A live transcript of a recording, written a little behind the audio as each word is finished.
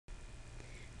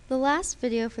The last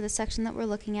video for the section that we're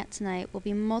looking at tonight will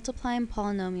be multiplying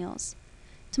polynomials.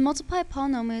 To multiply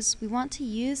polynomials, we want to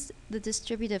use the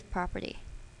distributive property.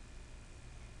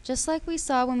 Just like we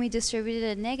saw when we distributed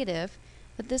a negative,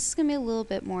 but this is going to be a little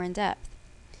bit more in depth.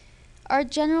 Our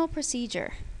general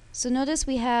procedure. So notice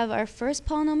we have our first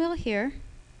polynomial here,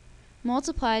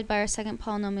 multiplied by our second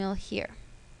polynomial here.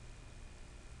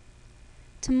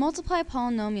 To multiply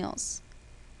polynomials,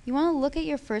 you want to look at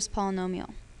your first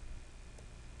polynomial.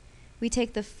 We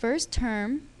take the first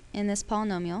term in this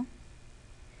polynomial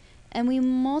and we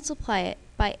multiply it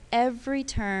by every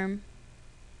term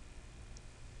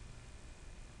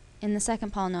in the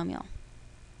second polynomial.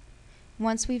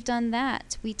 Once we've done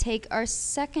that, we take our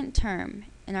second term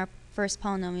in our first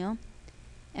polynomial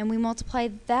and we multiply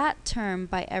that term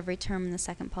by every term in the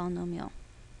second polynomial.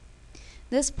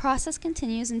 This process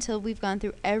continues until we've gone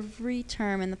through every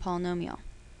term in the polynomial.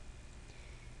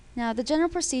 Now, the general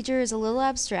procedure is a little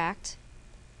abstract.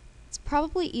 It's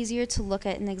probably easier to look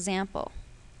at an example.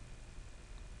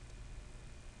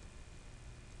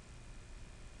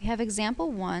 We have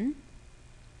example 1,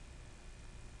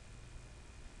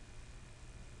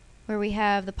 where we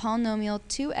have the polynomial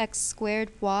 2x squared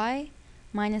y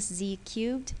minus z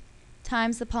cubed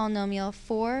times the polynomial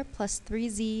 4 plus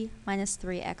 3z minus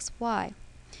 3xy.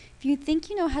 If you think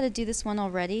you know how to do this one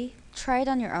already, try it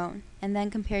on your own and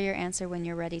then compare your answer when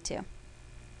you're ready to.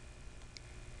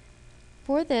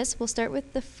 For this, we'll start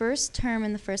with the first term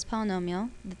in the first polynomial,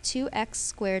 the 2x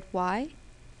squared y,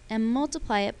 and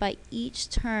multiply it by each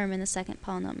term in the second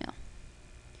polynomial.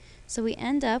 So we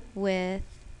end up with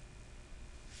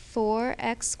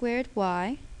 4x squared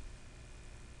y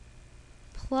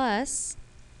plus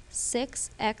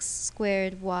 6x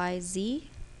squared yz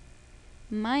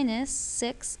minus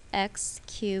 6x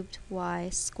cubed y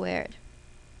squared.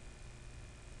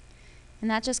 And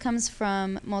that just comes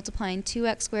from multiplying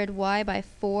 2x squared y by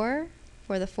 4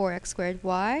 for the 4x squared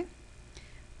y,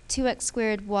 2x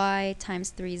squared y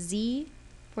times 3z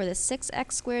for the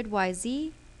 6x squared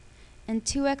yz, and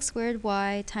 2x squared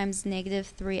y times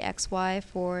negative 3xy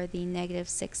for the negative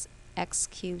 6x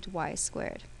cubed y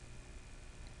squared.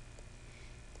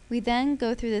 We then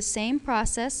go through the same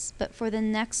process, but for the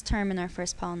next term in our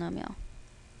first polynomial.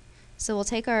 So we'll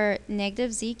take our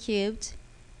negative z cubed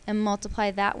and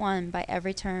multiply that one by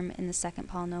every term in the second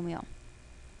polynomial.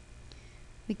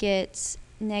 We get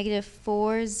negative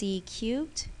 4z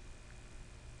cubed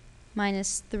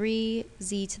minus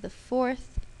 3z to the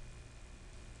fourth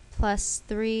plus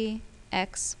 3xyz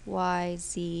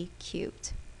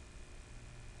cubed.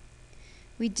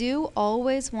 We do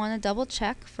always want to double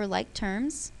check for like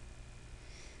terms.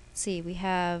 Let's see, we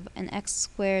have an x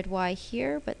squared y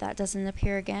here, but that doesn't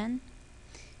appear again.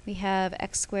 We have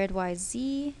x squared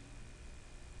yz,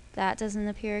 that doesn't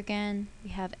appear again. We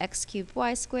have x cubed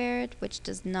y squared, which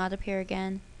does not appear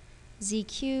again. Z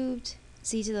cubed,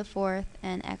 z to the fourth,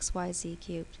 and xyz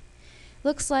cubed.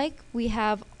 Looks like we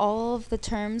have all of the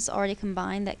terms already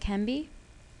combined that can be.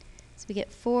 So we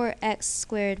get 4x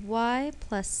squared y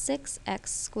plus 6x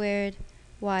squared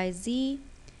yz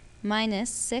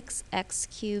minus 6x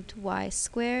cubed y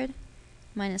squared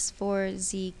minus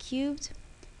 4z cubed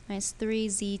minus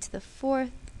 3z to the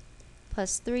fourth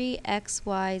plus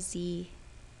 3xyz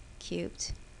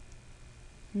cubed.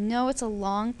 No, it's a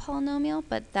long polynomial,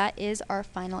 but that is our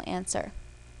final answer.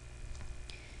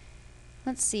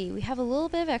 Let's see, we have a little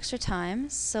bit of extra time,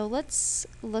 so let's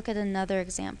look at another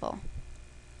example.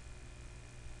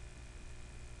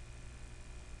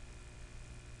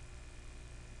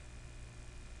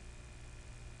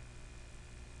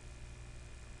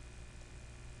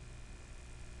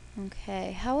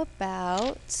 Okay, how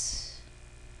about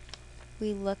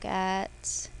we look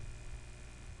at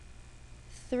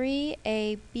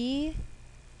 3ab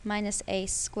minus a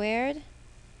squared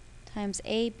times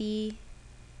ab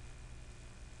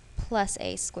plus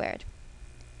a squared.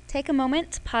 Take a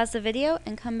moment to pause the video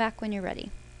and come back when you're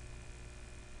ready.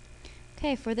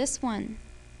 Okay, for this one,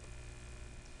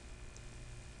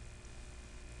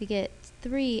 we get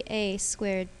 3a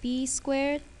squared b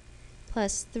squared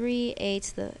plus 3a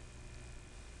to the,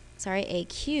 a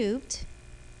cubed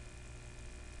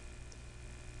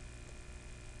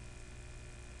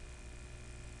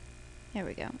there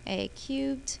we go, a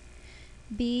cubed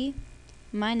b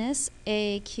minus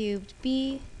a cubed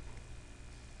b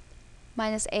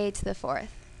minus a to the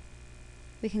fourth.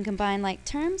 We can combine like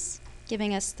terms,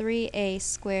 giving us 3a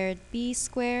squared b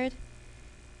squared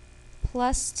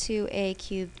plus 2a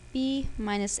cubed b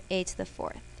minus a to the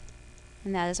fourth.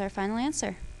 And that is our final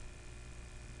answer.